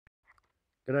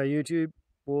G'day YouTube,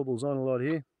 Warbles on a lot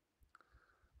here.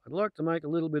 I'd like to make a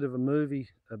little bit of a movie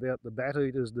about the bat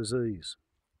eater's disease,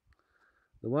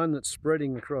 the one that's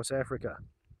spreading across Africa,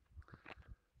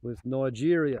 with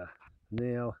Nigeria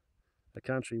now a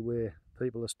country where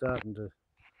people are starting to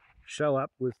show up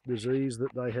with disease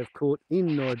that they have caught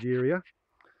in Nigeria.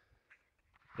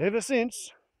 Ever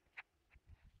since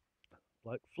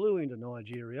bloke flew into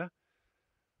Nigeria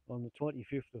on the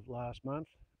 25th of last month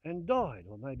and died,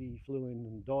 or maybe he flew in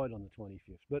and died on the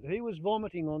 25th. But he was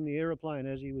vomiting on the aeroplane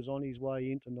as he was on his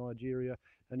way into Nigeria,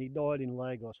 and he died in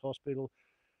Lagos Hospital.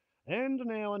 And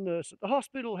now a nurse at the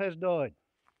hospital has died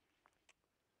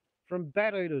from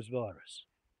bat eater's virus.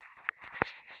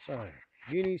 So,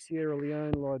 Guinea, Sierra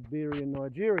Leone, Liberia,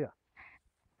 Nigeria.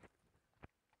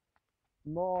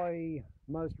 My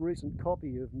most recent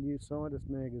copy of New Scientist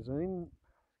magazine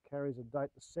carries a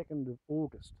date the 2nd of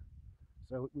August.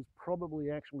 So it was probably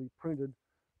actually printed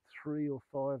 3 or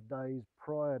 5 days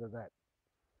prior to that.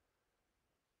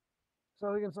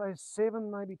 So we can say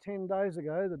 7, maybe 10 days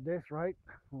ago, the death rate,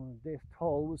 or death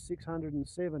toll, was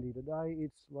 670. Today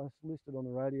it's listed on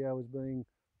the radio as being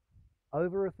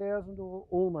over 1,000 or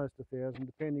almost 1,000,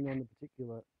 depending on the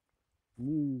particular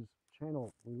news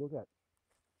channel we look at.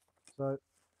 So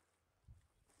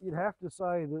you'd have to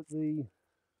say that the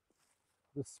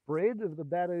spread of the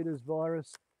bat eater's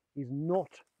virus is not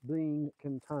being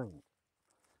contained.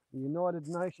 The United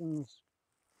Nations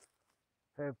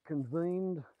have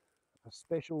convened a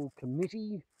special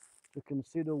committee to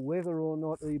consider whether or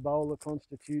not Ebola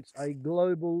constitutes a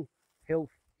global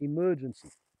health emergency.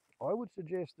 I would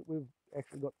suggest that we've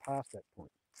actually got past that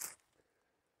point.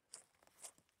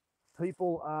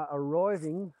 People are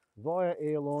arriving via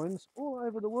airlines all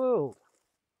over the world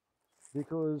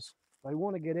because they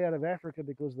want to get out of Africa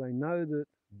because they know that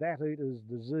bat eater's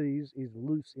disease is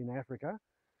loose in Africa,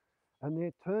 and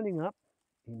they're turning up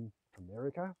in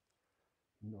America,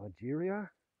 Nigeria,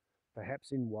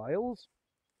 perhaps in Wales,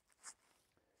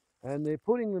 and they're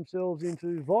putting themselves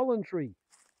into voluntary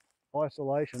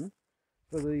isolation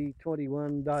for the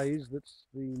 21 days that's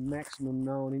the maximum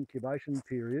known incubation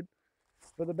period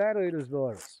for the bat eater's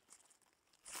virus,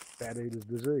 bat eater's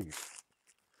disease.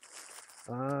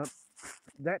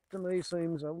 That to me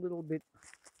seems a little bit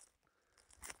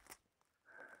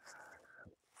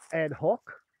ad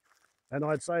hoc, and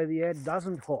I'd say the ad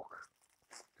doesn't hoc,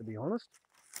 to be honest.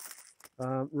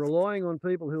 Relying on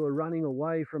people who are running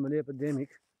away from an epidemic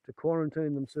to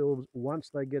quarantine themselves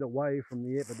once they get away from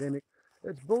the epidemic,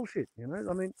 it's bullshit, you know.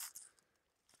 I mean,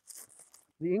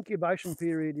 the incubation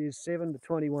period is 7 to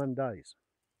 21 days.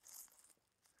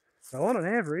 So on an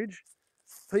average,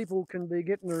 people can be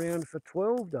getting around for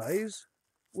 12 days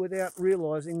without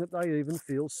realising that they even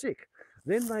feel sick.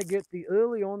 Then they get the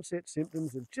early onset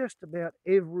symptoms of just about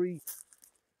every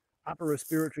upper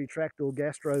respiratory tract or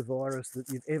gastro virus that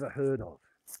you've ever heard of.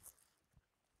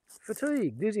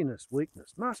 Fatigue, dizziness,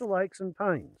 weakness, muscle aches and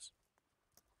pains,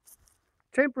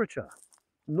 temperature,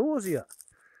 nausea,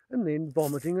 and then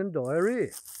vomiting and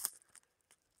diarrhoea.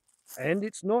 And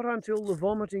it's not until the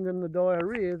vomiting and the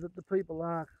diarrhoea that the people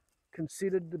are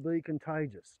considered to be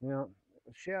contagious. Now,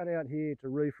 a shout out here to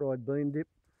Refried Bean Dip.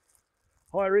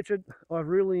 Hi Richard, I've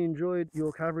really enjoyed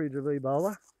your coverage of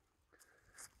Ebola,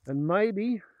 and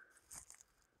maybe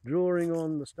drawing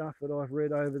on the stuff that I've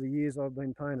read over the years, I've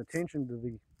been paying attention to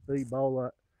the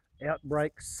Ebola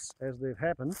outbreaks as they've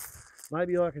happened.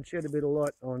 Maybe I can shed a bit of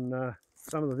light on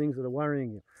some of the things that are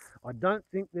worrying you. I don't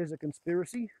think there's a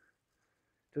conspiracy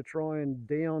to try and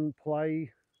downplay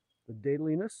the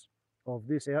deadliness of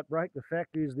this outbreak. The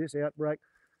fact is, this outbreak,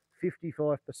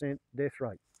 55% death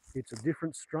rate. It's a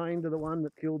different strain to the one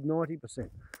that killed 90%.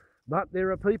 But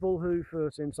there are people who, for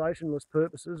sensationalist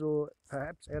purposes, or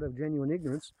perhaps out of genuine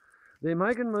ignorance, they're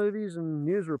making movies and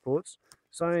news reports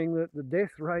saying that the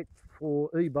death rate for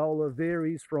Ebola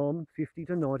varies from 50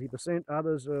 to 90%.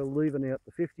 Others are leaving out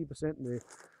the 50% and they're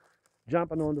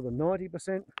jumping onto the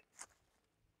 90%.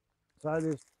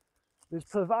 So there's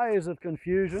purveyors of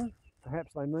confusion.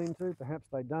 Perhaps they mean to, perhaps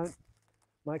they don't.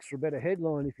 Makes for a better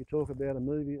headline if you talk about a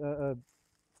movie,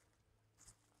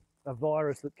 a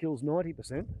virus that kills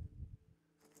 90%.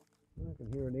 I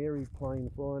can hear an airy plane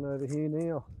flying over here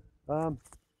now.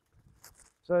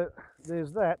 So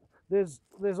there's that. There's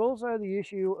also the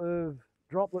issue of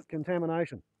droplet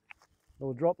contamination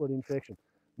or droplet infection.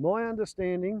 My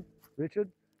understanding, Richard,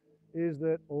 is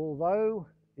that although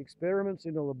experiments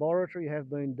in a laboratory have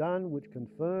been done which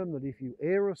confirm that if you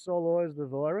aerosolise the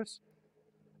virus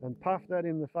and puff that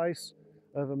in the face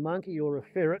of a monkey or a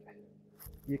ferret,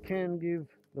 you can give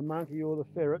the monkey or the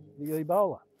ferret the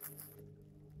Ebola,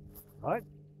 right?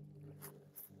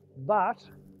 But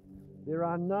there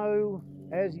are no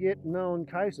as yet known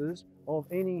cases of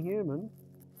any human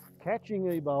catching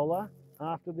Ebola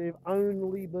after they've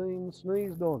only been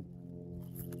sneezed on.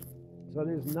 So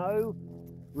there's no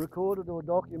recorded or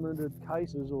documented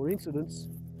cases or incidents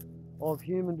of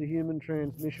human-to-human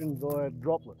transmission via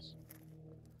droplets.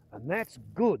 And that's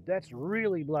good. That's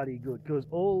really bloody good, because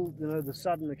all, the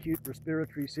sudden acute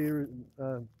respiratory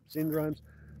syndromes,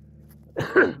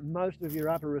 most of your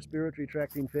upper respiratory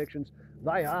tract infections,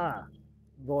 they are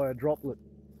via droplet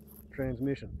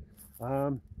transmission.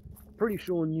 Pretty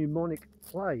sure pneumonic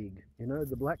plague,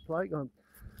 the black plague,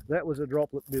 that was a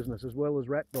droplet business, as well as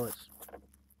rat bites.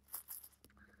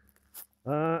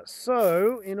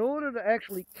 So in order to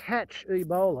actually catch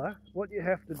Ebola, what you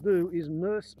have to do is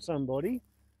nurse somebody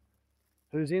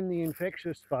who's in the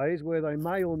infectious phase, where they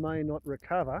may or may not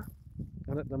recover.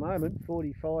 And at the moment,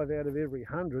 45 out of every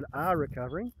 100 are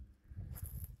recovering.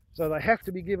 So they have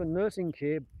to be given nursing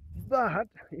care. But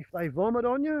if they vomit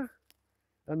on you,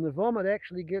 and the vomit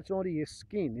actually gets onto your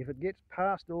skin, if it gets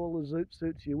past all the zoot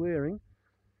suits you're wearing,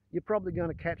 you're probably going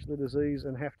to catch the disease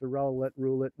and have to roll that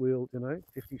roulette wheel,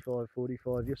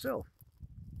 55-45 yourself.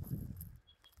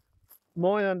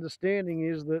 My understanding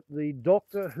is that the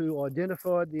doctor who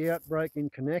identified the outbreak in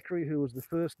Conakry, who was the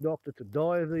first doctor to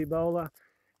die of Ebola,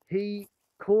 he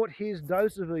caught his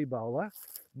dose of Ebola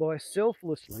by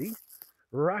selflessly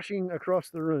rushing across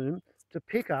the room to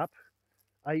pick up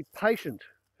a patient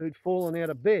who'd fallen out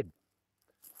of bed.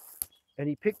 And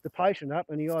he picked the patient up,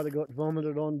 and he either got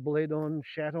vomited on, bled on,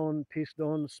 shat on, pissed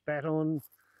on, spat on,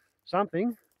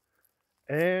 something.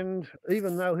 And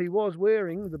even though he was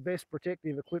wearing the best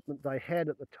protective equipment they had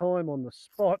at the time on the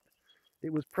spot,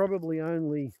 it was probably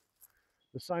only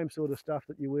the same sort of stuff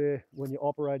that you wear when you're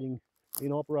operating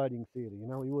in operating theatre.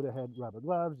 He would have had rubber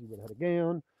gloves, he would have had a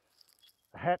gown,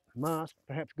 a hat, mask,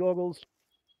 perhaps goggles.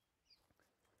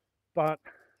 But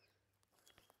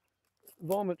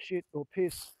vomit, shit or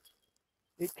piss,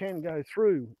 it can go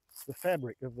through the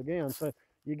fabric of the gown. So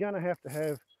you're going to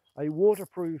have a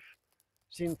waterproof,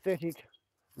 synthetic,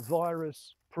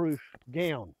 virus-proof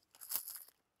gown,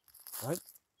 right?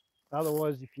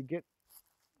 Otherwise, if you get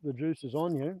the juices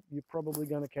on you, you're probably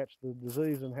going to catch the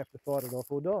disease and have to fight it off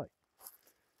or die.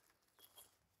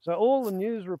 So all the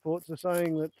news reports are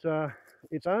saying that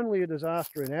it's only a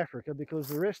disaster in Africa, because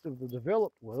the rest of the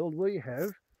developed world, we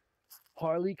have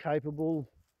highly capable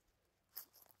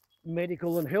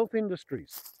medical and health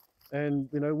industries. And,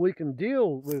 we can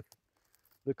deal with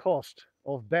the cost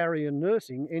of barrier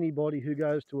nursing anybody who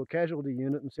goes to a casualty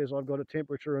unit and says, I've got a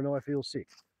temperature and I feel sick.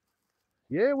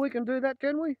 Yeah, we can do that,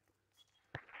 can we?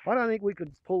 I don't think we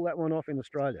could pull that one off in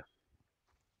Australia.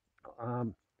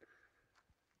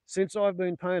 Since I've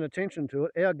been paying attention to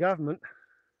it, our government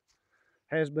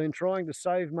has been trying to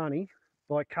save money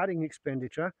by cutting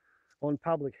expenditure on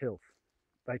public health.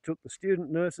 They took the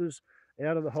student nurses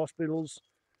out of the hospitals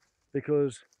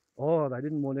because, they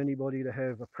didn't want anybody to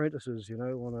have apprentices,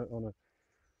 on a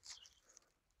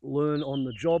learn on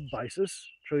the job basis,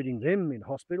 treating them in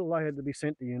hospital. They had to be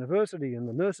sent to university, and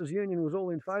the nurses union was all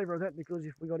in favour of that, because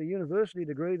if we got a university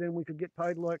degree, then we could get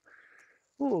paid like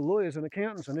lawyers and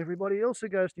accountants and everybody else who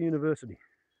goes to university.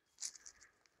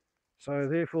 So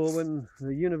therefore, when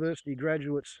the university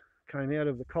graduates came out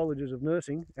of the colleges of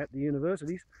nursing at the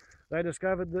universities, they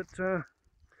discovered that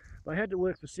they had to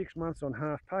work for 6 months on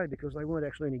half pay, because they weren't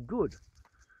actually any good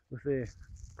with their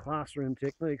classroom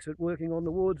techniques at working on the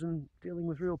wards and dealing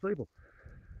with real people.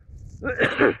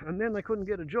 And then they couldn't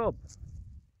get a job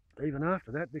even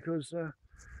after that, because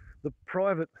the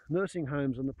private nursing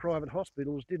homes and the private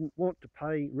hospitals didn't want to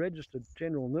pay registered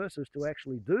general nurses to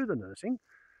actually do the nursing.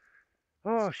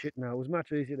 Oh shit, no, it was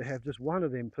much easier to have just one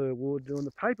of them per ward doing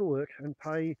the paperwork and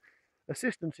pay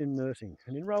assistants in nursing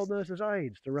and enrolled nurses'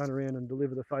 aides to run around and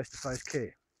deliver the face-to-face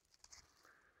care.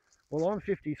 Well, I'm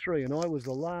 53, and I was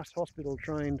the last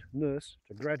hospital-trained nurse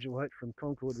to graduate from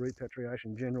Concord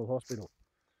Repatriation General Hospital.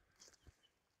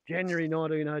 January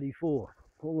 1984.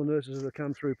 All the nurses that have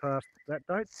come through past that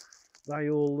date, they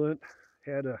all learnt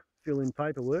how to fill in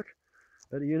paperwork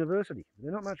at a university.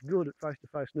 They're not much good at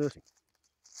face-to-face nursing.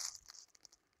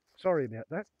 Sorry about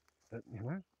that, but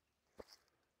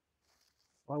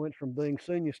I went from being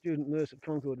senior student nurse at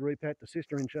Concord Repat to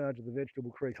sister in charge of the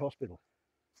Vegetable Creek Hospital.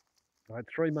 I had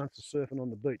 3 months of surfing on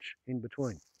the beach in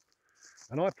between,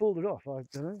 and I pulled it off. I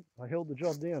held the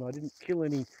job down. I didn't kill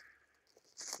any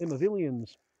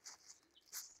Emavillians.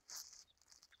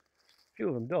 A few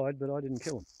of them died, but I didn't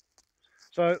kill them.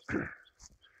 So,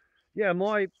 yeah,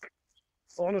 my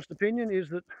honest opinion is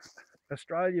that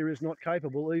Australia is not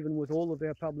capable, even with all of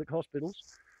our public hospitals,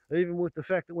 even with the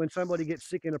fact that when somebody gets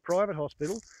sick in a private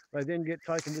hospital, they then get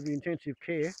taken to the intensive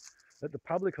care at the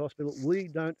public hospital. We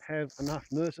don't have enough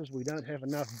nurses, we don't have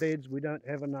enough beds, we don't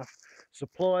have enough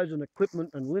supplies and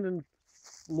equipment and linen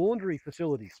laundry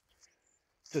facilities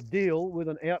to deal with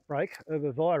an outbreak of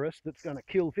a virus that's going to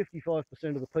kill 55%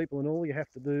 of the people, and all you have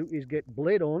to do is get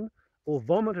bled on or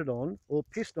vomited on or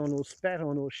pissed on or spat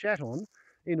on or shat on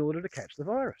in order to catch the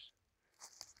virus.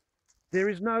 There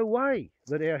is no way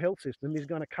that our health system is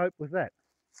going to cope with that.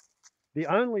 The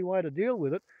only way to deal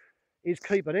with it is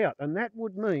keep it out, and that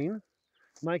would mean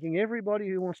making everybody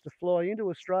who wants to fly into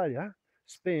Australia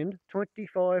spend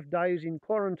 25 days in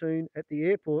quarantine at the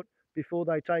airport before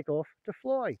they take off to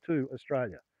fly to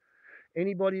Australia.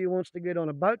 Anybody who wants to get on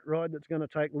a boat ride that's going to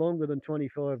take longer than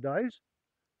 25 days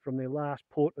from their last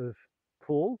port of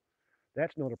call,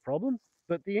 that's not a problem.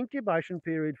 But the incubation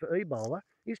period for Ebola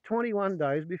is 21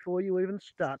 days before you even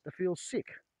start to feel sick.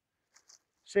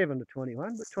 7 to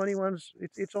 21, but 21's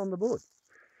it's on the board.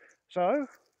 So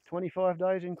 25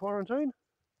 days in quarantine,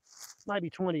 maybe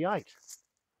 28.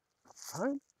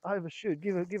 Don't overshoot,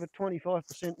 give a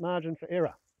 25% margin for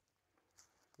error.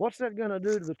 What's that going to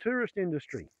do to the tourist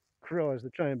industry? Cries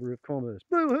the Chamber of Commerce.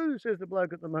 Boo-hoo, says the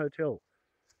bloke at the motel.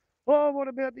 Oh, what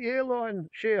about the airline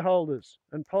shareholders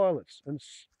and pilots and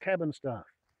cabin staff?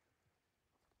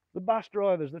 The bus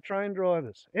drivers, the train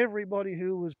drivers, everybody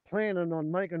who was planning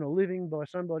on making a living by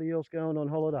somebody else going on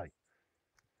holiday.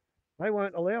 They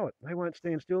won't allow it. They won't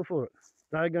stand still for it.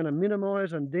 They're going to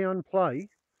minimise and downplay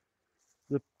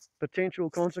the potential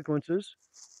consequences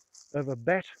of a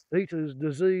bat eater's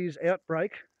disease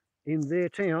outbreak in their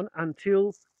town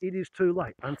until it is too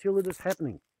late, until it is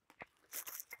happening.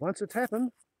 Once it's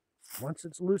happened, once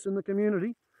it's loose in the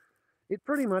community, it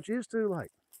pretty much is too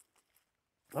late.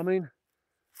 I mean,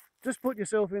 just put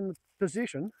yourself in the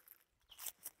position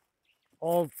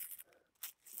of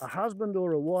a husband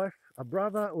or a wife, a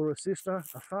brother or a sister,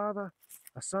 a father,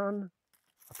 a son,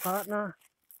 a partner,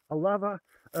 a lover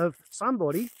of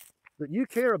somebody that you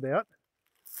care about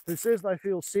who says they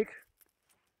feel sick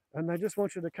and they just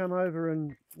want you to come over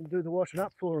and do the washing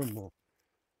up for them or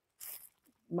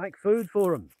make food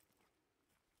for them.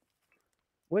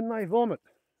 When they vomit,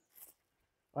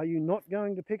 are you not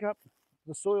going to pick up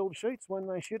the soiled sheets when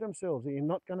they shit themselves? Are you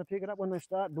not going to pick it up when they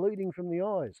start bleeding from the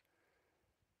eyes?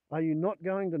 Are you not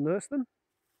going to nurse them?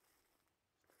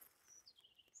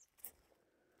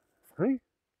 Hey?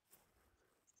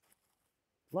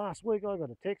 Last week I got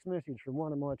a text message from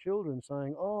one of my children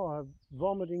saying, oh, I'm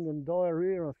vomiting and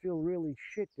diarrhoea, I feel really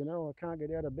shit, you know, I can't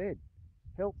get out of bed.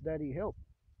 Help, Daddy, help.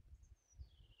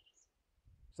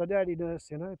 So Daddy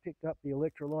Nurse, you know, picked up the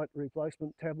electrolyte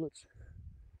replacement tablets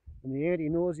and the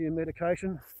anti-nausea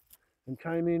medication and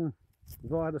came in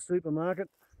via the supermarket,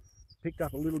 picked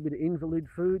up a little bit of invalid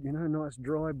food, you know, nice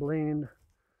dry, bland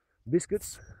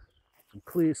biscuits, some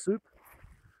clear soup,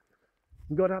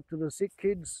 and got up to the sick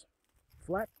kid's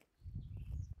flat.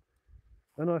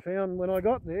 And I found when I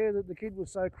got there that the kid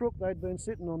was so crook they'd been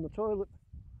sitting on the toilet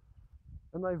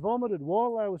and they vomited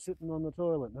while they were sitting on the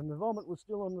toilet, and the vomit was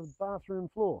still on the bathroom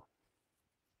floor.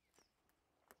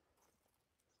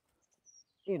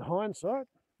 In hindsight,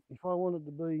 if I wanted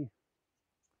to be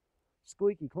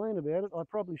squeaky clean about it, I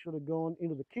probably should have gone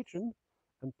into the kitchen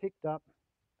and picked up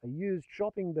a used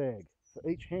shopping bag for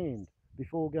each hand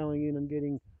before going in and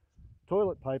getting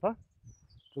toilet paper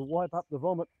to wipe up the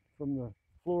vomit from the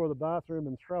floor of the bathroom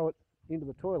and throw it into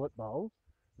the toilet bowl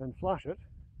and flush it.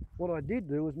 What I did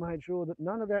do was made sure that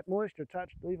none of that moisture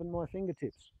touched even my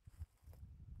fingertips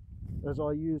as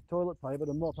I used toilet paper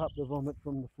to mop up the vomit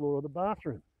from the floor of the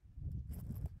bathroom.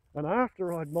 And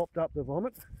after I'd mopped up the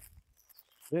vomit,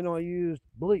 then I used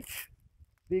bleach,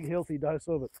 big healthy dose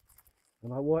of it,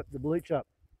 and I wiped the bleach up.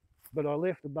 But I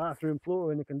left the bathroom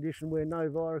floor in a condition where no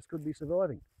virus could be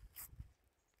surviving.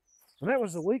 And that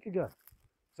was a week ago.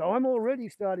 So I'm already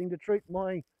starting to treat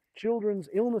my children's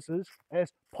illnesses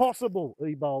as possible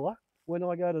Ebola when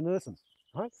I go to nurse them.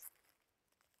 Right?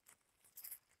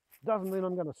 Doesn't mean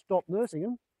I'm going to stop nursing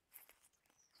them.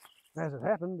 As it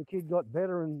happened, the kid got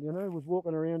better and, you know, was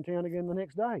walking around town again the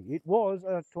next day. It was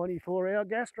a 24-hour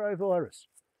gastro-virus.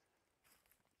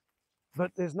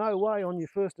 But there's no way on your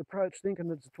first approach thinking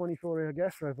that it's a 24-hour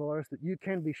gastro-virus that you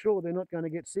can be sure they're not going to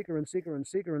get sicker and sicker and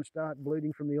sicker and start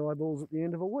bleeding from the eyeballs at the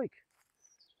end of a week.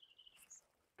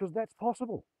 Because that's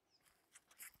possible.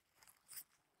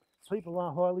 People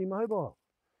are highly mobile.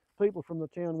 People from the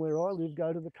town where I live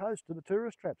go to the coast, to the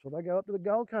tourist traps, or they go up to the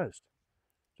Gold Coast,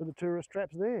 to the tourist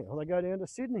traps there, or they go down to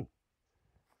Sydney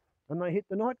and they hit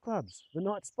the nightclubs, the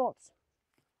night spots.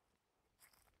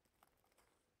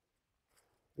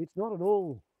 It's not at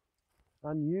all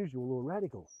unusual or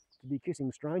radical to be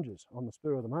kissing strangers on the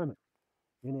spur of the moment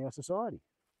in our society,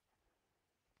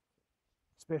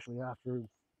 especially after a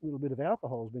little bit of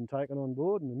alcohol has been taken on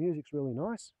board and the music's really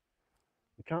nice,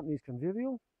 the company's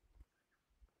convivial.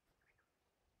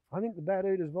 I think the bat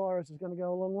eaters virus is going to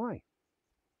go a long way.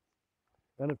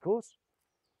 And of course,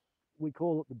 we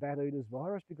call it the bat eaters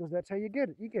virus because that's how you get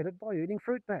it. You get it by eating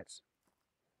fruit bats.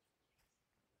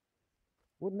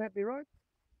 Wouldn't that be right?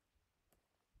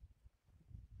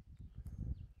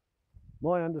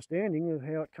 My understanding of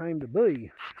how it came to be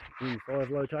in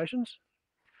 5 locations: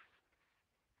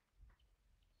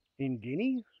 in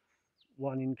Guinea,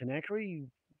 1 in Conakry,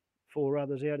 4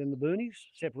 others out in the boonies,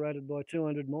 separated by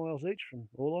 200 miles each from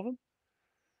all of them,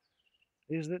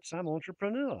 is that some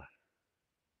entrepreneur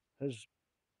has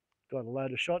got a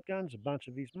load of shotguns, a bunch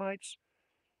of his mates,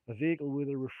 a vehicle with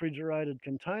a refrigerated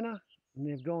container, and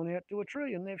they've gone out to a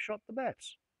tree and they've shot the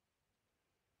bats.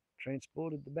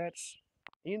 Transported the bats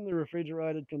in the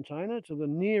refrigerated container to the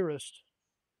nearest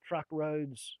truck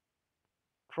roads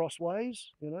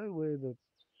crossways, you know, where the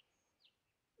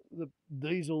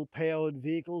diesel-powered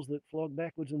vehicles that flog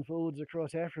backwards and forwards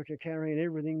across Africa carrying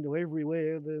everything to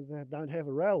everywhere that don't have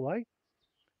a railway,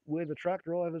 where the truck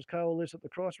drivers coalesce at the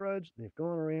crossroads, they've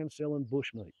gone around selling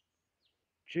bushmeat.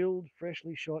 Chilled,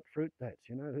 freshly shot fruit bats,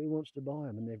 you know, who wants to buy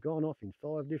them? And they've gone off in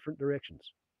 5 different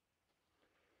directions.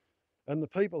 And the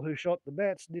people who shot the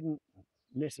bats didn't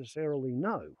necessarily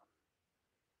know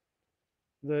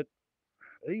that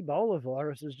Ebola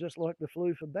virus is just like the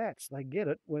flu for bats. They get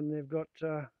it when they've got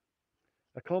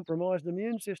a compromised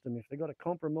immune system. If they've got a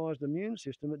compromised immune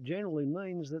system, it generally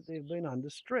means that they've been under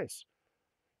stress.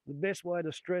 The best way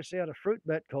to stress out a fruit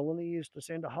bat colony is to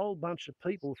send a whole bunch of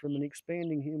people from an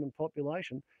expanding human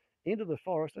population into the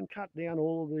forest and cut down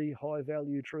all of the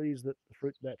high-value trees that the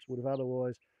fruit bats would have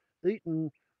otherwise eaten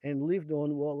and lived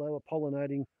on while they were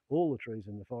pollinating all the trees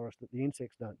in the forest that the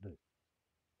insects don't do.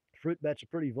 Fruit bats are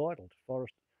pretty vital to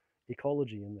forest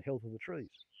ecology and the health of the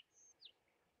trees.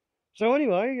 So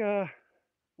anyway,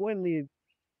 when the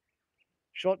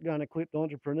shotgun-equipped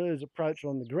entrepreneurs approach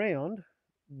on the ground,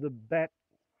 the bat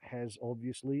has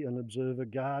obviously an observer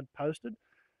guard posted.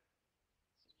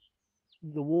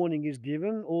 The warning is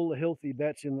given. All the healthy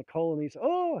bats in the colony say,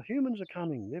 "Oh, humans are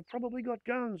coming. They've probably got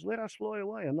guns. Let us fly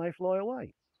away." And they fly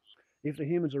away. If the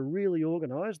humans are really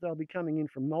organised, they'll be coming in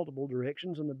from multiple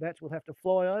directions and the bats will have to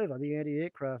fly over the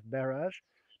anti-aircraft barrage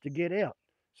to get out.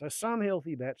 So some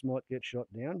healthy bats might get shot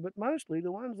down, but mostly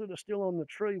the ones that are still on the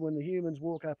tree when the humans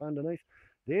walk up underneath,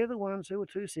 they're the ones who are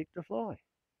too sick to fly.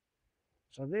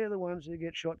 So they're the ones who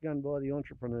get shotgunned by the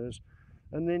entrepreneurs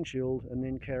and then chilled and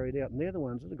then carried out. And they're the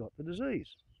ones that have got the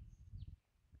disease.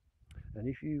 And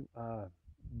if you are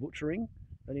butchering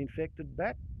an infected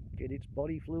bat, get its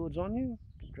body fluids on you,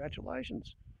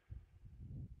 congratulations.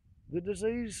 The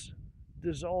disease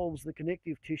dissolves the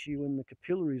connective tissue and the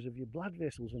capillaries of your blood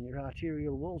vessels and your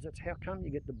arterial walls. That's how come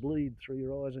you get the bleed through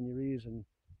your eyes and your ears and,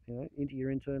 you know, into your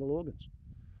internal organs.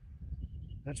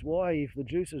 That's why if the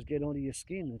juices get onto your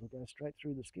skin, it'll go straight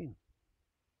through the skin.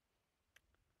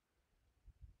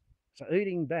 So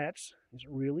eating bats is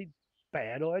a really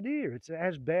bad idea. It's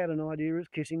as bad an idea as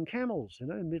kissing camels, you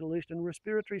know, Middle Eastern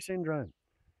respiratory syndrome.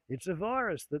 It's a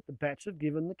virus that the bats have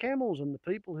given the camels, and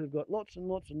the people who've got lots and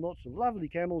lots and lots of lovely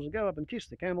camels and go up and kiss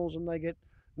the camels and they get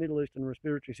Middle Eastern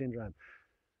respiratory syndrome,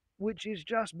 which is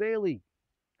just barely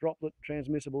droplet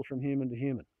transmissible from human to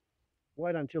human.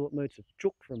 Wait until it meets a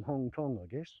chook from Hong Kong, I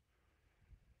guess.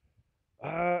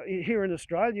 Here in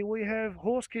Australia, we have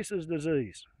horse kissers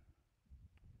disease.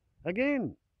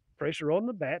 Again, pressure on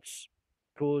the bats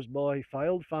caused by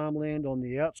failed farmland on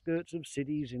the outskirts of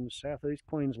cities in southeast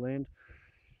Queensland,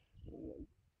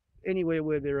 anywhere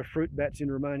where there are fruit bats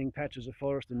in remaining patches of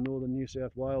forest in northern New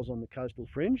South Wales on the coastal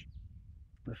fringe.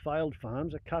 The failed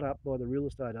farms are cut up by the real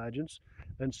estate agents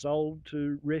and sold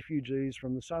to refugees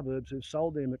from the suburbs who've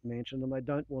sold their McMansion and they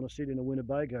don't want to sit in a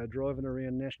Winnebago driving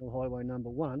around National Highway number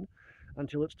 1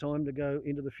 until it's time to go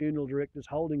into the funeral director's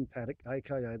holding paddock,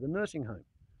 aka the nursing home.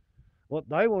 What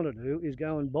they want to do is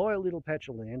go and buy a little patch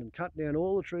of land and cut down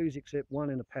all the trees except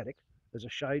one in a paddock as a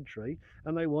shade tree,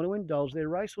 and they want to indulge their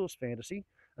racehorse fantasy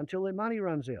until their money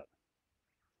runs out.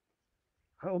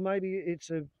 Or maybe it's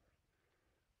a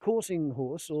coursing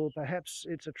horse, or perhaps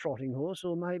it's a trotting horse,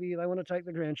 or maybe they want to take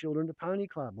the grandchildren to pony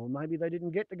club, or maybe they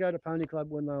didn't get to go to pony club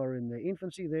when they were in their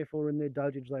infancy, therefore in their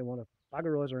dotage they want to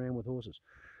buggerise around with horses.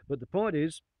 But the point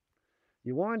is,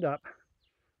 you wind up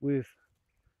with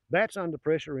bats under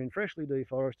pressure in freshly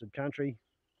deforested country,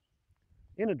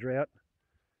 in a drought,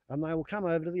 and they will come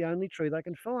over to the only tree they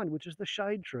can find, which is the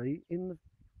shade tree in the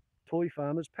toy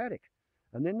farmer's paddock.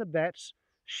 And then the bats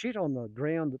shit on the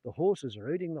ground that the horses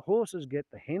are eating. The horses get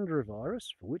the Hendra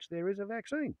virus, for which there is a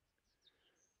vaccine,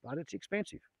 but it's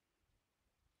expensive.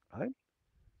 Right?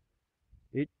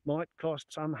 It might cost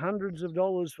some hundreds of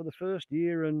dollars for the first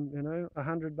year and,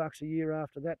 $100 a year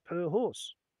after that per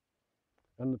horse.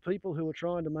 And the people who are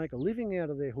trying to make a living out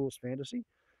of their horse fantasy,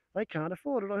 they can't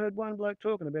afford it. I heard one bloke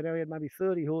talking about how he had maybe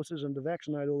 30 horses, and to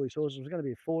vaccinate all these horses was going to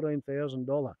be a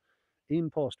 $14,000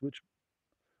 impost, which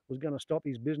was going to stop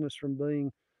his business from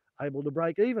being able to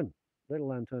break even, let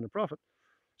alone turn a profit.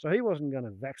 So he wasn't going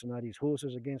to vaccinate his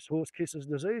horses against horse kisses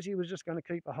disease. He was just going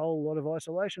to keep a whole lot of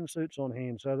isolation suits on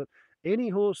hand so that any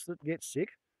horse that gets sick,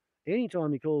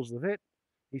 anytime he calls the vet,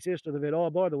 he says to the vet, oh,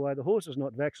 by the way, the horse is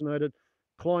not vaccinated.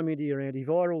 Climb into your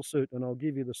antiviral suit and I'll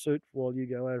give you the suit while you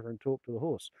go over and talk to the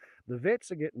horse. The vets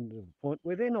are getting to the point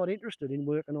where they're not interested in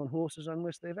working on horses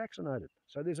unless they're vaccinated.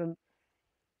 So there's a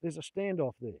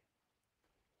standoff there.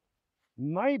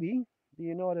 Maybe the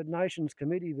United Nations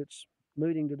committee that's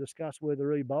meeting to discuss whether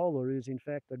Ebola is in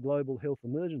fact a global health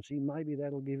emergency, maybe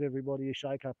that'll give everybody a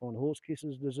shake up on horse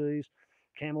kisses disease,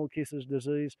 camel kisses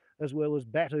disease, as well as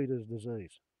bat eaters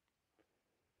disease.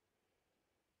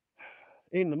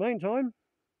 In the meantime,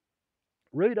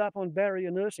 read up on barrier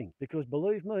nursing, because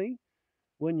believe me,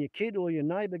 when your kid or your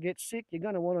neighbour gets sick, you're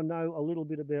going to want to know a little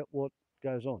bit about what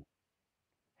goes on,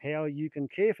 how you can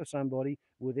care for somebody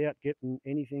without getting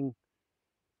anything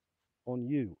on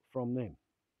you from them.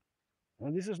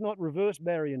 And this is not reverse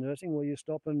barrier nursing where you're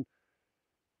stopping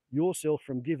yourself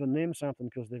from giving them something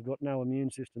because they've got no immune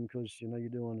system because you're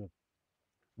doing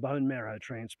a bone marrow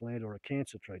transplant or a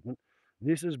cancer treatment.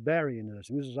 This is barrier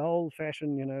nursing. This is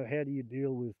old-fashioned, how do you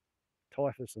deal with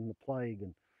typhus and the plague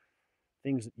and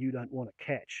things that you don't want to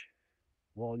catch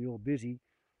while you're busy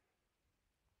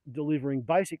delivering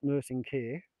basic nursing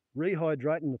care,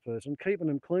 rehydrating the person, keeping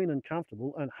them clean and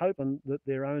comfortable, and hoping that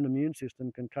their own immune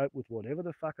system can cope with whatever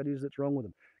the fuck it is that's wrong with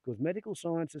them. Because medical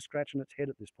science is scratching its head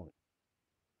at this point.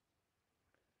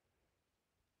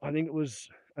 I think it was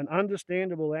an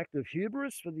understandable act of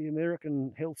hubris for the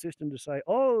American health system to say,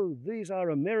 oh, these are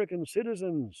American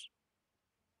citizens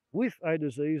with a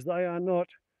disease. They are not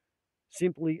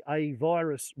simply a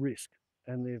virus risk.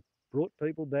 And they've brought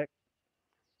people back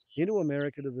into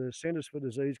America to the Centers for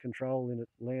Disease Control in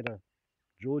Atlanta,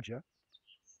 Georgia.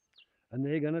 And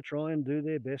they're going to try and do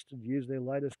their best to use their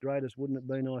latest, greatest, wouldn't it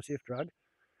be nice if drug.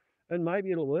 And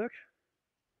maybe it'll work.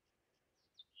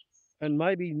 And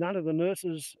maybe none of the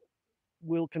nurses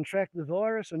will contract the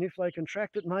virus, and if they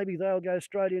contract it, maybe they'll go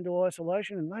straight into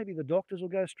isolation, and maybe the doctors will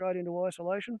go straight into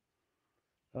isolation.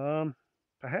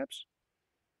 Perhaps.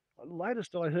 The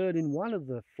latest I heard in one of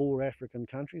the 4 African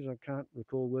countries, I can't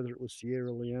recall whether it was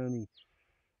Sierra Leone,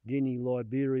 Guinea,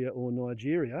 Liberia, or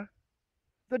Nigeria,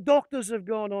 the doctors have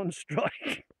gone on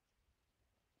strike.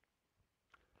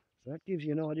 So that gives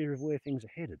you an idea of where things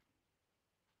are headed.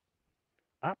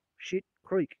 Up shit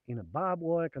creek in a barbed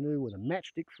wire canoe with a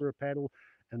matchstick for a paddle,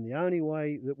 and the only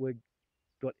way that we've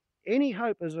got any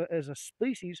hope as a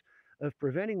species of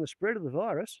preventing the spread of the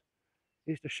virus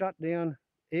is to shut down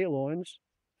airlines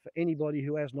for anybody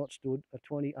who has not stood a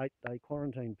 28-day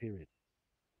quarantine period.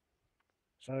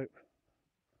 So,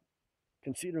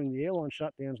 considering the airline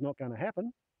shutdown's not going to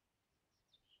happen,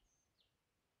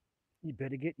 you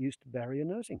better get used to barrier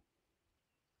nursing.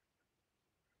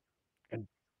 And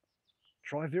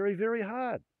try very, very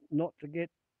hard not to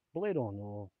get bled on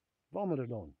or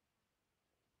vomited on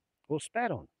or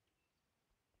spat on.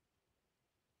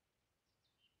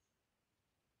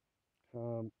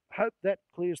 Hope that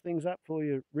clears things up for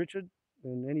you, Richard,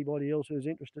 and anybody else who's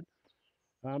interested.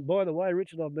 By the way,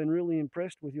 Richard, I've been really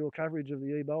impressed with your coverage of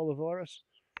the Ebola virus.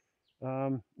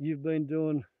 You've been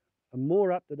doing a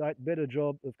more up-to-date, better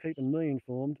job of keeping me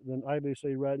informed than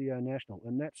ABC Radio National,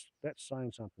 and that's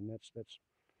saying something. That's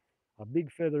a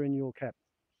big feather in your cap.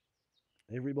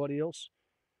 Everybody else,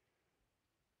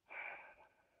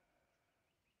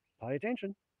 pay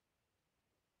attention.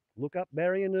 Look up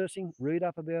barrier nursing, read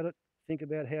up about it, think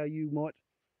about how you might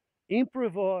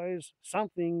improvise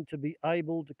something to be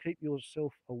able to keep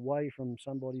yourself away from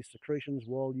somebody's secretions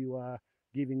while you are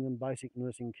giving them basic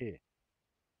nursing care.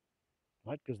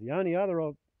 Right? Because the only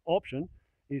other option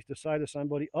is to say to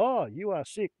somebody, oh, you are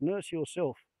sick, nurse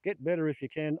yourself, get better if you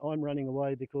can, I'm running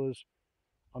away because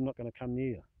I'm not going to come near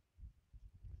you.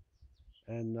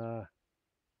 And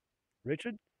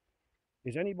Richard,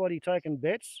 is anybody taking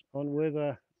bets on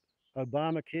whether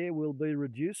Obamacare will be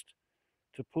reduced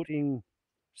to putting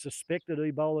suspected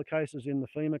Ebola cases in the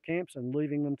FEMA camps and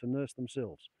leaving them to nurse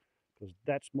themselves? Because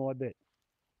that's my bet.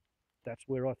 That's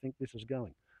where I think this is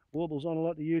going. Warbles on a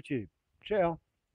lot to YouTube. Ciao.